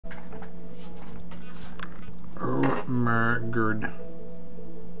Mergerd.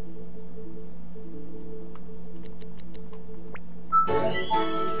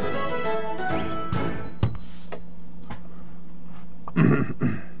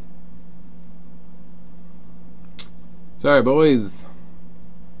 Sorry, boys.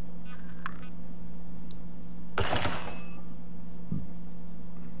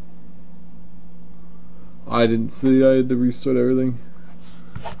 I didn't see. I had to restart everything.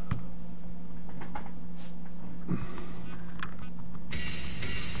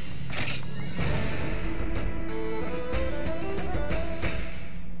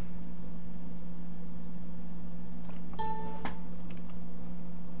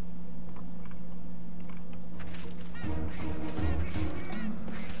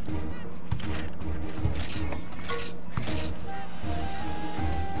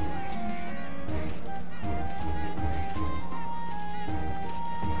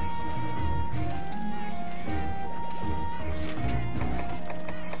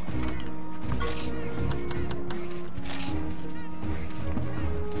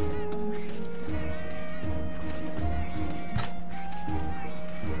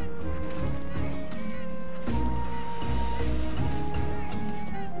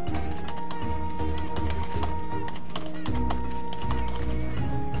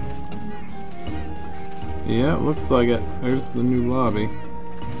 Yeah, it looks like it. There's the new lobby.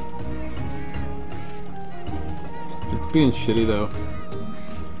 It's being shitty though.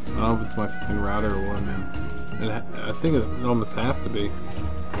 I don't know if it's my fucking router or what, man. I think it almost has to be.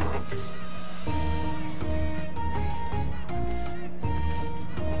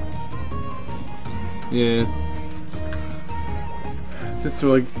 Yeah. It's just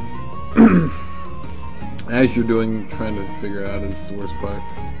like as you're doing, trying to figure out is the worst part.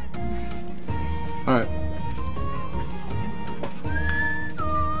 Alright.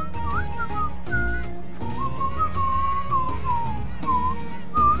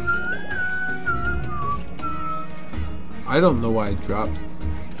 I don't know why it drops.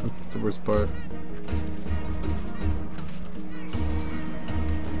 That's the worst part.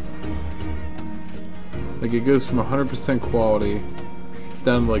 Like it goes from 100% quality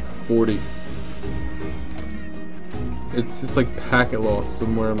down to like 40. It's just like packet loss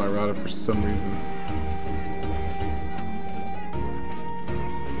somewhere in my router for some reason.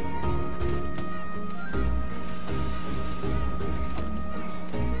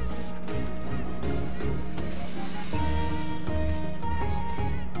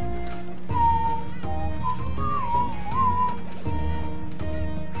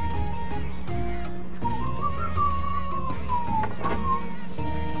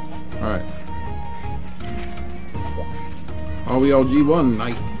 Alright. Are we all G1?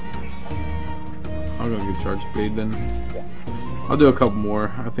 Nice. I'm gonna get charge speed then. I'll do a couple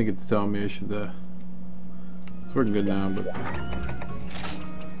more. I think it's telling me I should, it's working good now, but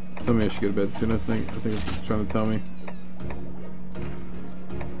it's telling me I should go to bed soon, I think. I think it's just trying to tell me.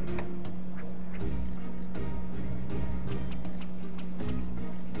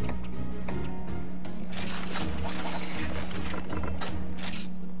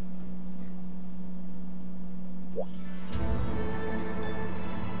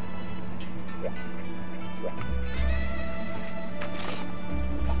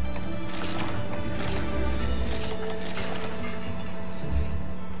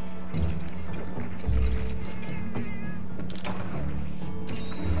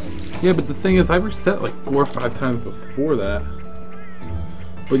 Yeah, but the thing is, I reset like 4 or 5 times before that.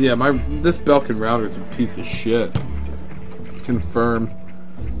 But yeah, this Belkin router is a piece of shit. Confirm.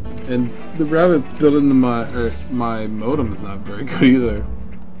 And the router that's built into my modem is not very good either.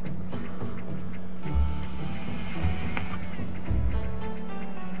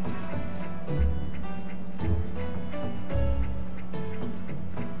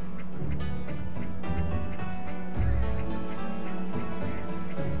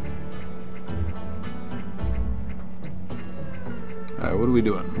 Alright, what are we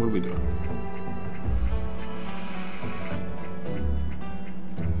doing? What are we doing?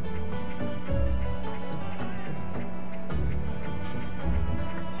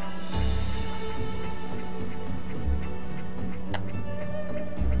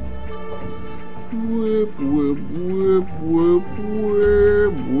 Whoop, whoop, whoop, whoop,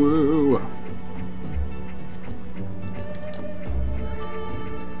 whoop, whoop.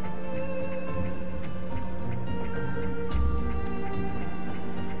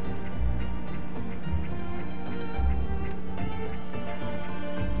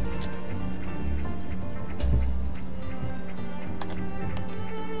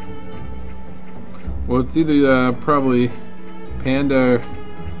 Well, it's either probably Panda or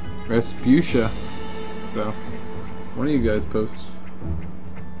Rasputia, so One of you guys posts.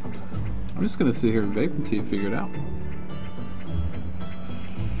 I'm just gonna sit here and vape until you figure it out.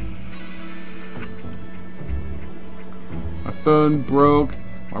 My phone broke.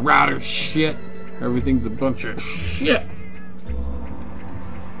 My router's shit. Everything's a bunch of shit.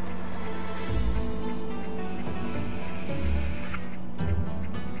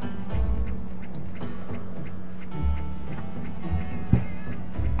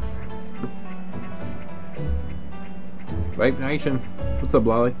 Vape Nation. What's up,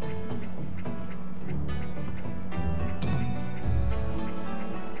 Lolly?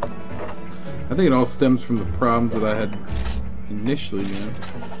 I think it all stems from the problems that I had initially, man.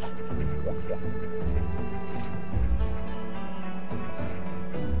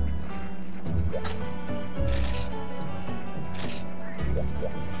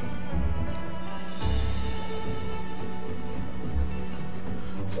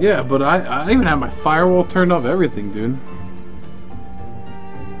 Yeah, but I even have my firewall turned off, everything, dude.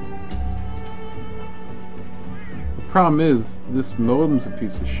 The problem is, this modem's a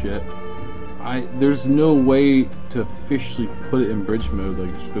piece of shit. There's no way to officially put it in bridge mode like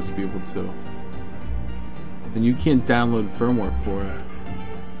you're supposed to be able to. And you can't download firmware for it.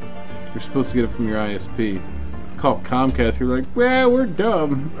 You're supposed to get it from your ISP. Call Comcast, you're like, well, we're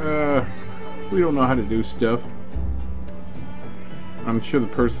dumb. We don't know how to do stuff. I'm sure the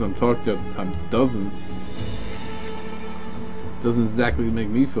person I'm talking to at the time doesn't exactly make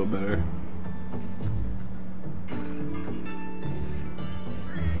me feel better.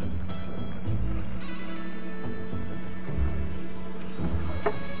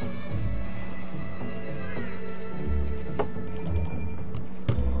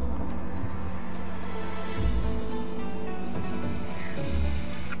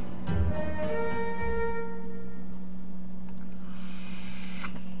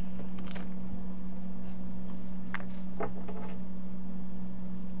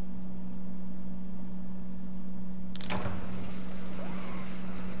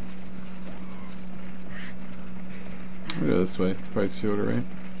 We'll go this way. Probably shorter, right?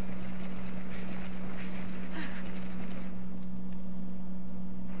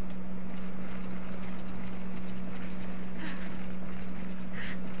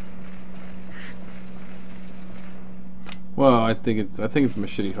 Well, I think it's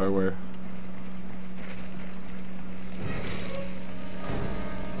machete hardware.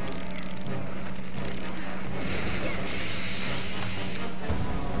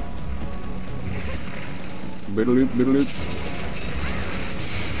 Biddle-loop, biddle-loop.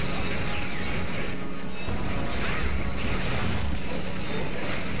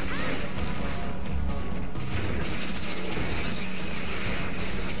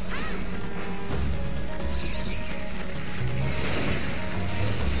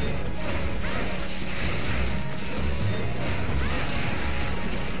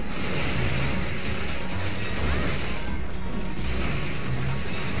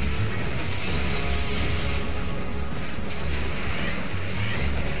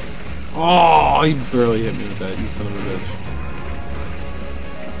 Oh, he barely hit me with that, you son of a bitch.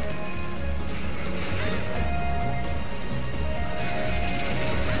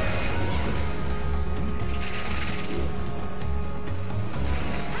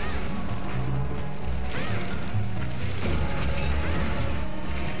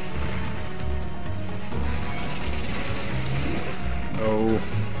 Oh.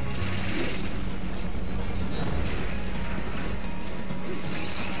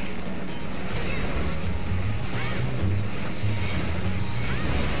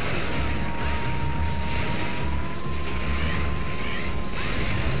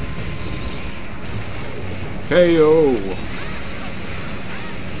 KO.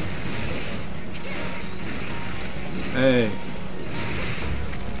 Hey.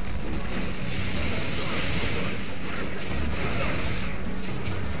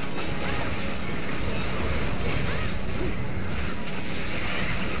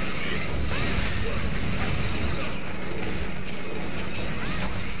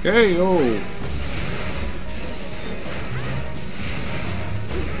 KO.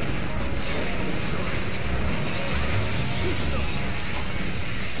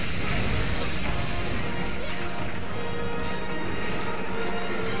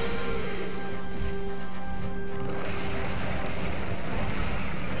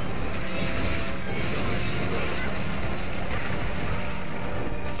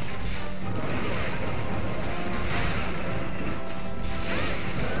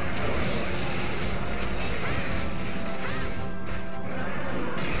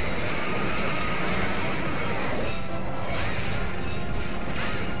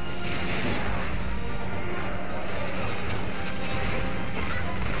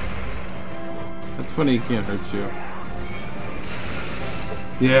 It's funny, he can't hurt you.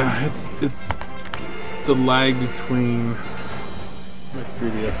 Yeah, it's the lag between my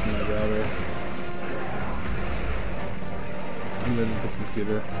 3DS and my router, and then the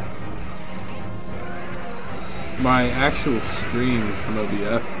computer. My actual stream from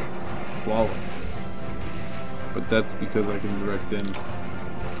OBS is flawless, but that's because I can direct in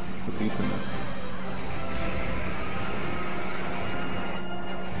with Ethernet.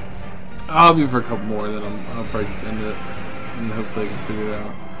 I'll be for a couple more, then I'll probably just end it, and hopefully I can figure it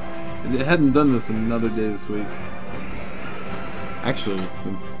out. I hadn't done this another day this week. Actually,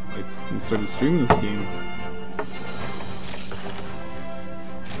 since I started streaming this game.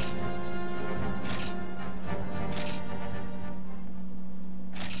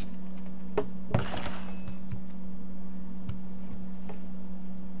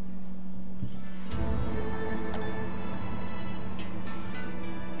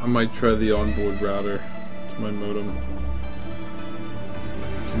 I might try the onboard router to my modem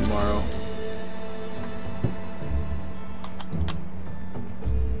tomorrow,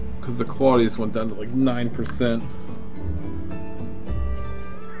 because the quality just went down to like 9%.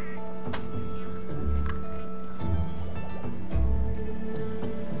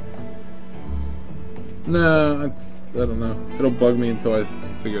 No, I don't know. It'll bug me until I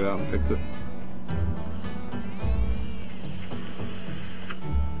figure it out and fix it.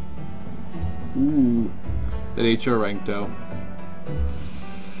 Ooh, that HR ranked out.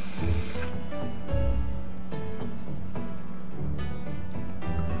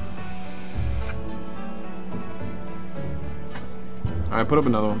 Alright, put up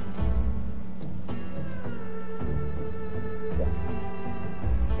another one.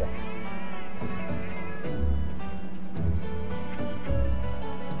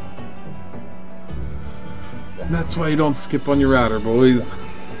 That's why you don't skip on your router, boys.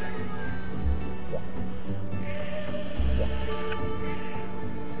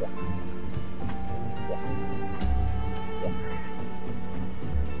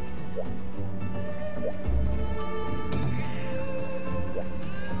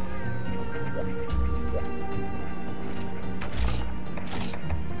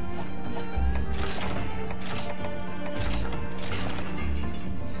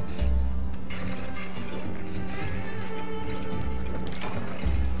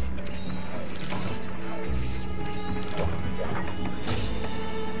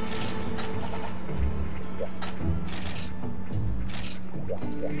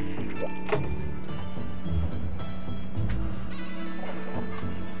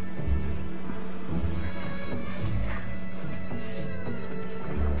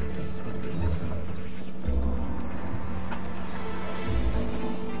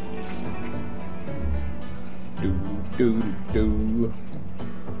 Do.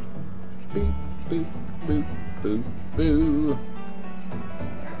 Boop, boop, boop, boop, boo.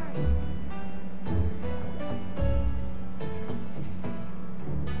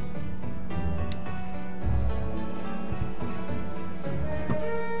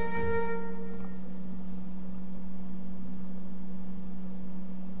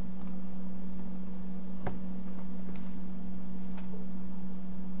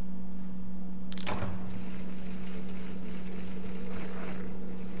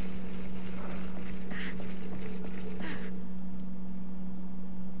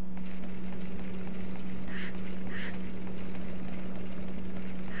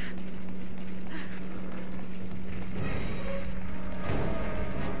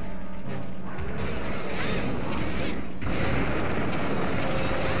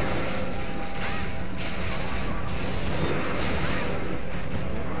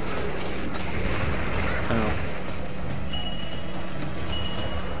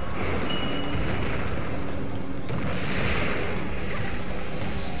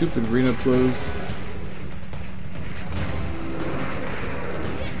 Stupid arena clothes.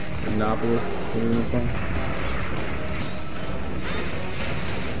 Annapolis, whatever.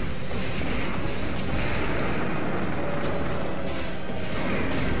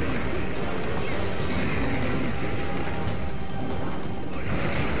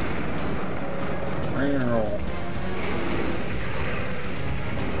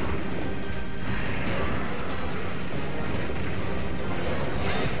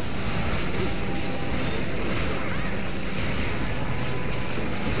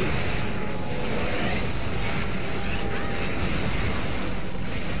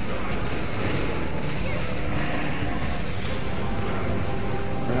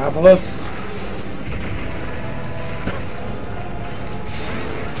 Annapolis.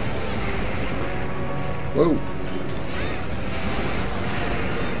 Whoa.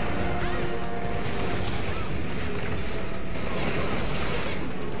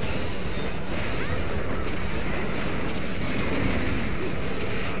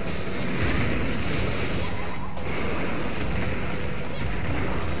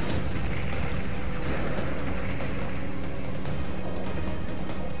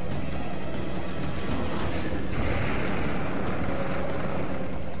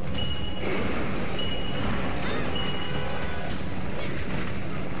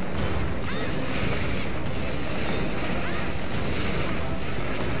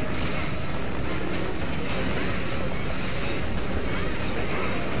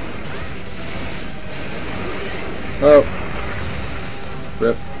 Oh.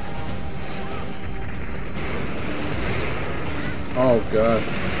 Rip. Oh god.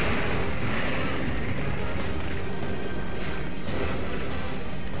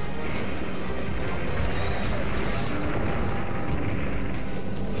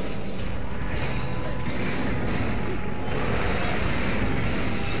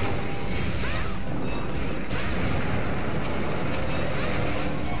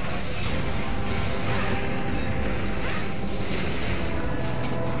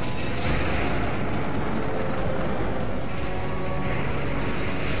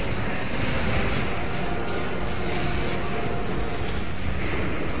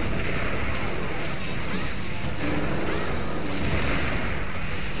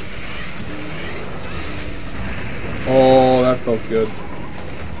 Oh, that felt good.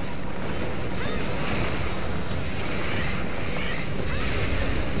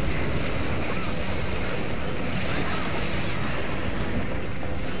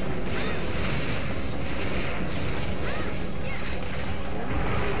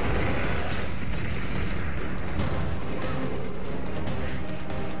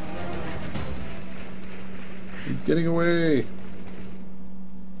 He's getting away.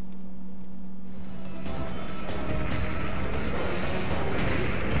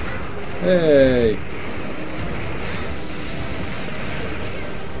 Hey!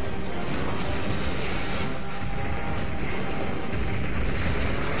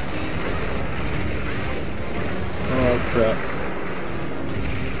 Oh crap.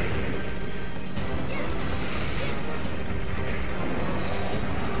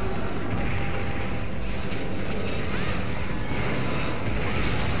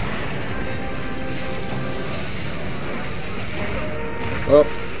 Oh,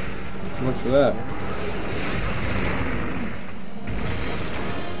 so much for that.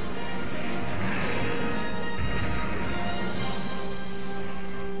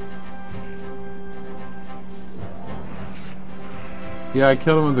 Yeah, I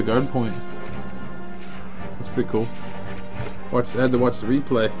killed him with the guard point. That's pretty cool. I had to watch the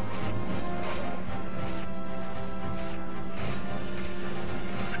replay.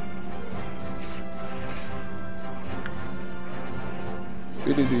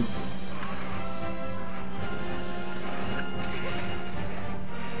 Dude.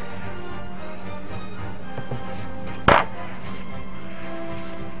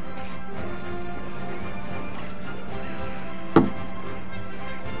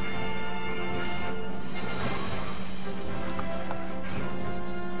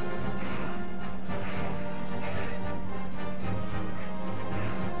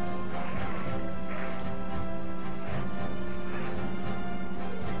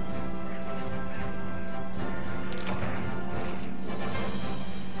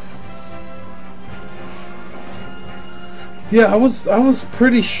 Yeah, I was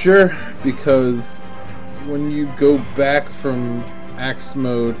pretty sure, because when you go back from axe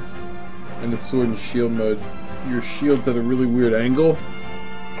mode into sword and shield mode, your shield's at a really weird angle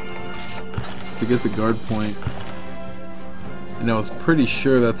to get the guard point. And I was pretty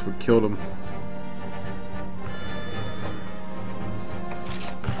sure that's what killed him.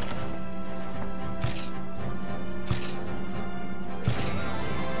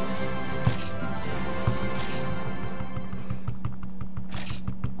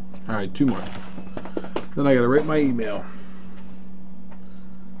 Alright, 2 more. Then I gotta write my email.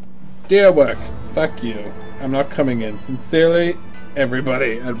 Dear work, fuck you. I'm not coming in. Sincerely,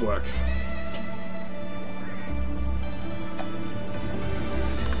 everybody at work.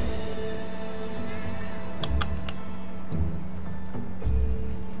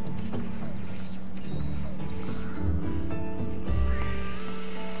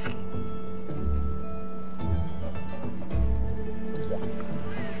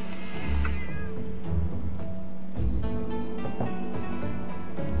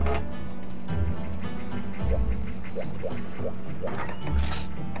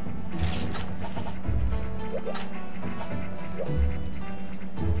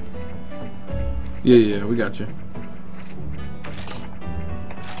 Yeah, we got you.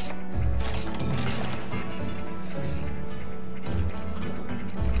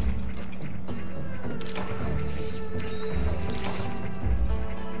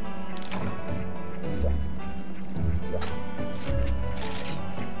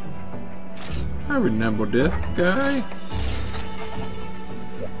 I remember this guy.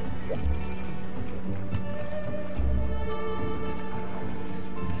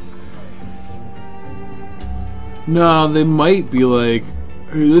 No, they might be like,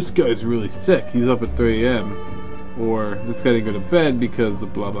 hey, this guy's really sick, he's up at 3 AM. Or, this guy didn't go to bed because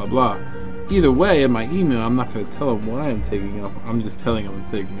of blah blah blah. either way, in my email, I'm not going to tell him why I'm taking off. I'm just telling him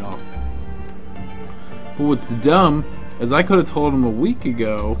I'm taking off. But what's dumb is I could have told him a week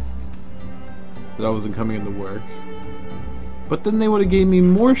ago that I wasn't coming into work. But then they would have gave me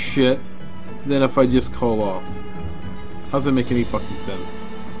more shit than if I just call off. How's that make any fucking sense?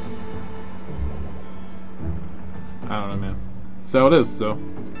 I don't know, man. That's how it is, so.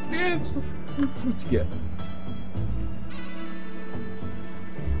 Yeah, it's what you get.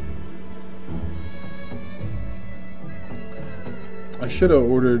 I should have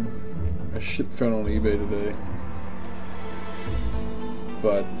ordered a shit phone on eBay today.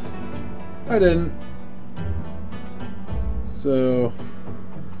 But I didn't. So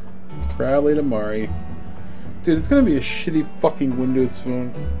probably tomorrow. Dude, it's gonna be a shitty fucking Windows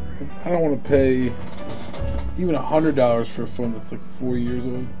phone. I don't want to pay even $100 for a phone that's like 4 years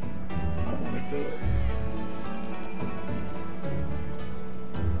old. I don't want to do it.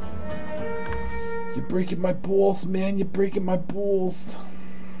 You're breaking my balls, man. You're breaking my balls.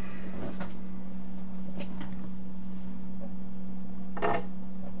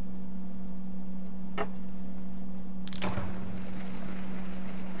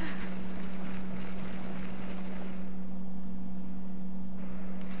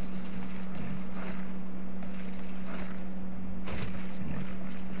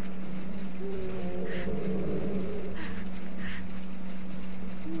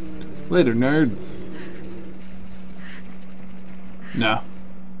 Later, nerds. No.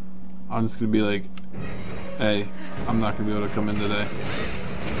 I'm just gonna be like, hey, I'm not gonna be able to come in today.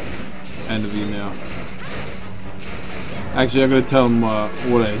 End of email. Actually, I'm gonna tell them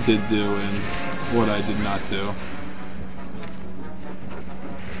what I did do and what I did not do.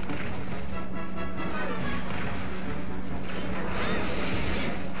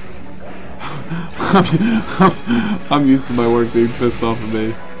 I'm used to my work being pissed off of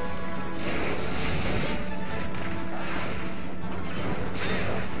me.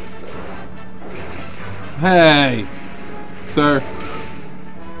 Hey, sir.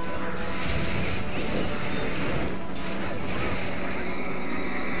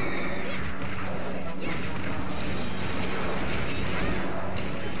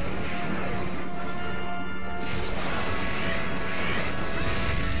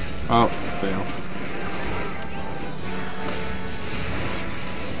 Oh, fail.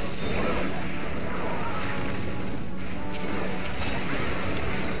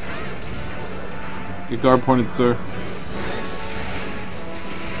 Get guard pointed, sir.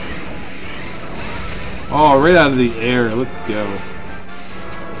 Oh, right out of the air. Let's go.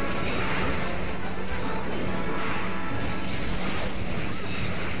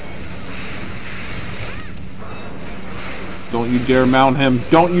 Don't you dare mount him.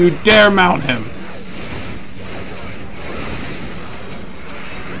 Don't you dare mount him.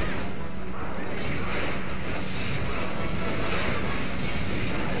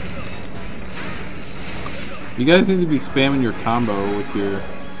 You guys need to be spamming your combo with your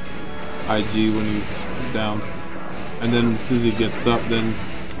IG when he's down. And then as soon as he gets up, then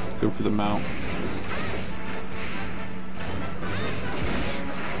go for the mount.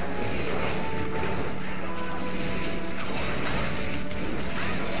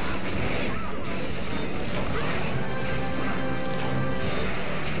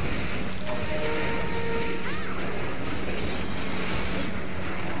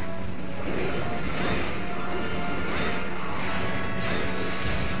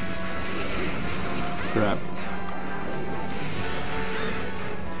 Crap.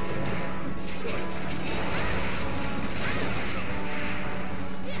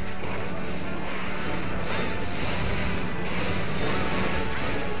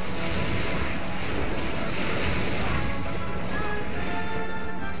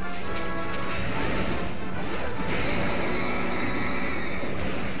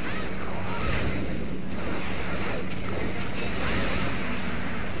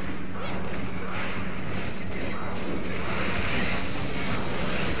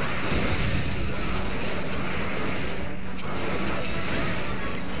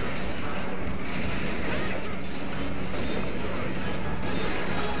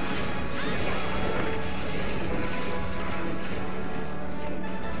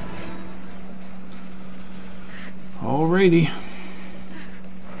 Alrighty.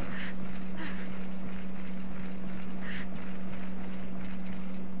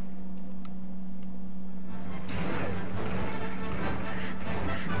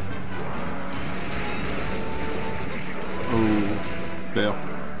 Oh, fail.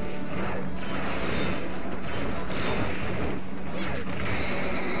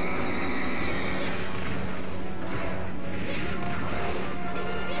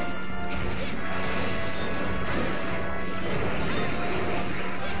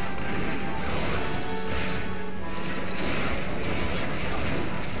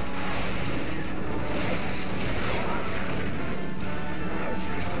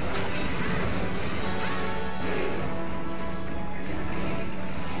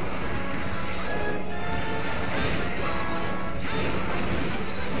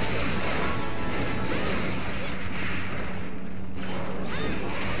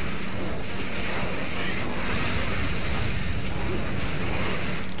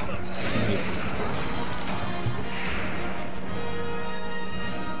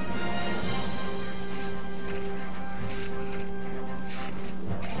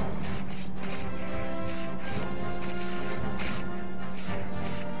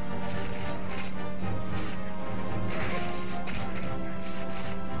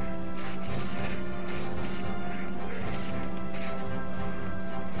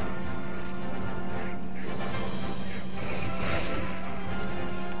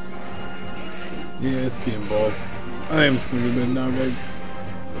 Yeah, it's getting balls. I am just gonna go to bed now, guys,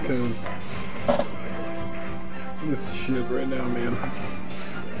 because this shit right now, man.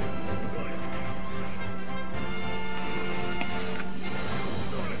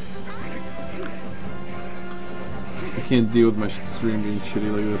 I can't deal with my stream being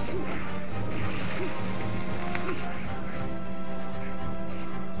shitty like this.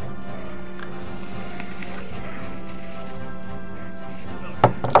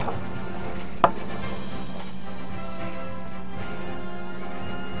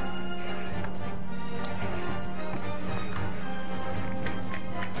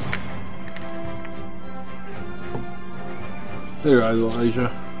 There you are,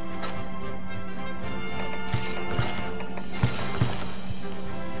 Elijah.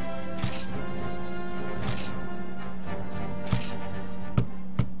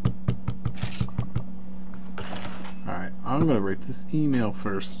 Alright, I'm gonna write this email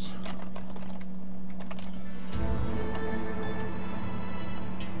first.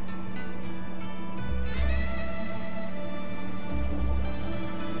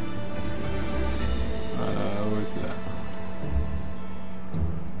 Where's that?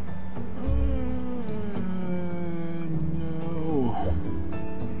 No.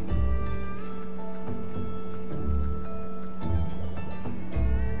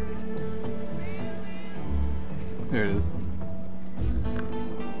 There it is.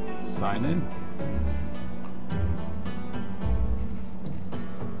 Sign in.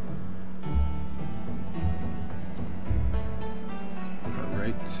 All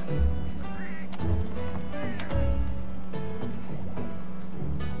right.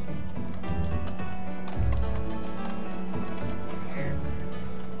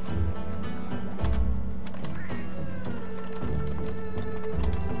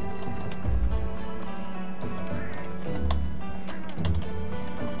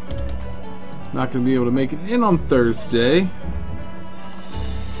 Not gonna be able to make it in on Thursday.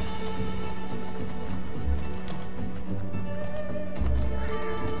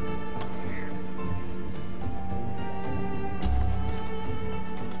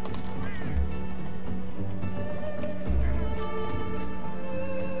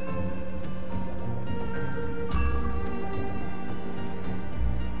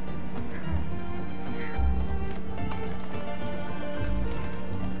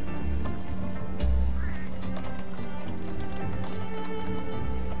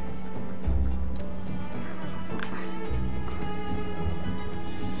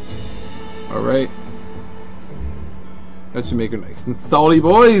 Alright. That should make it nice and salty,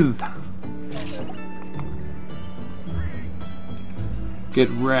 boys! Get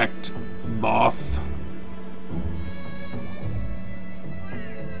wrecked, boss.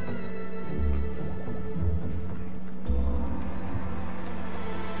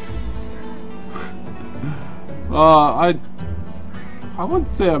 I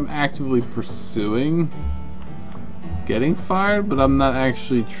wouldn't say I'm actively pursuing getting fired, but I'm not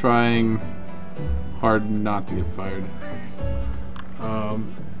actually trying hard not to get fired.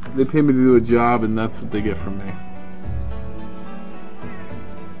 They pay me to do a job, and that's what they get from me.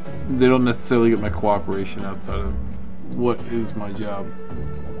 They don't necessarily get my cooperation outside of what is my job.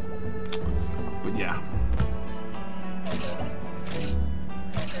 But yeah.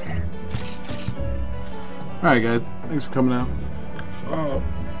 Alright guys, thanks for coming out.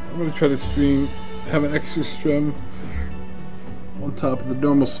 I'm gonna try to stream, have an extra stream on top of the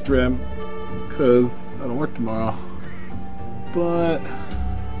normal stream, because I don't work tomorrow. But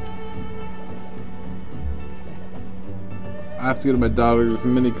I have to go to my daughter's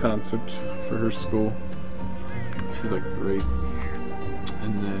mini concert for her school. She's like 3.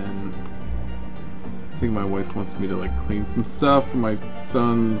 And then I think my wife wants me to like clean some stuff for my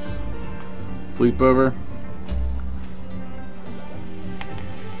son's sleepover.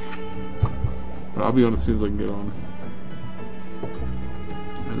 But I'll be on as soon as I can get on.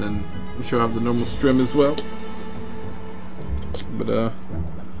 And then I'm sure I'll have the normal stream as well. But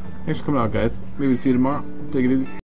thanks for coming out, guys. Maybe see you tomorrow. Take it easy.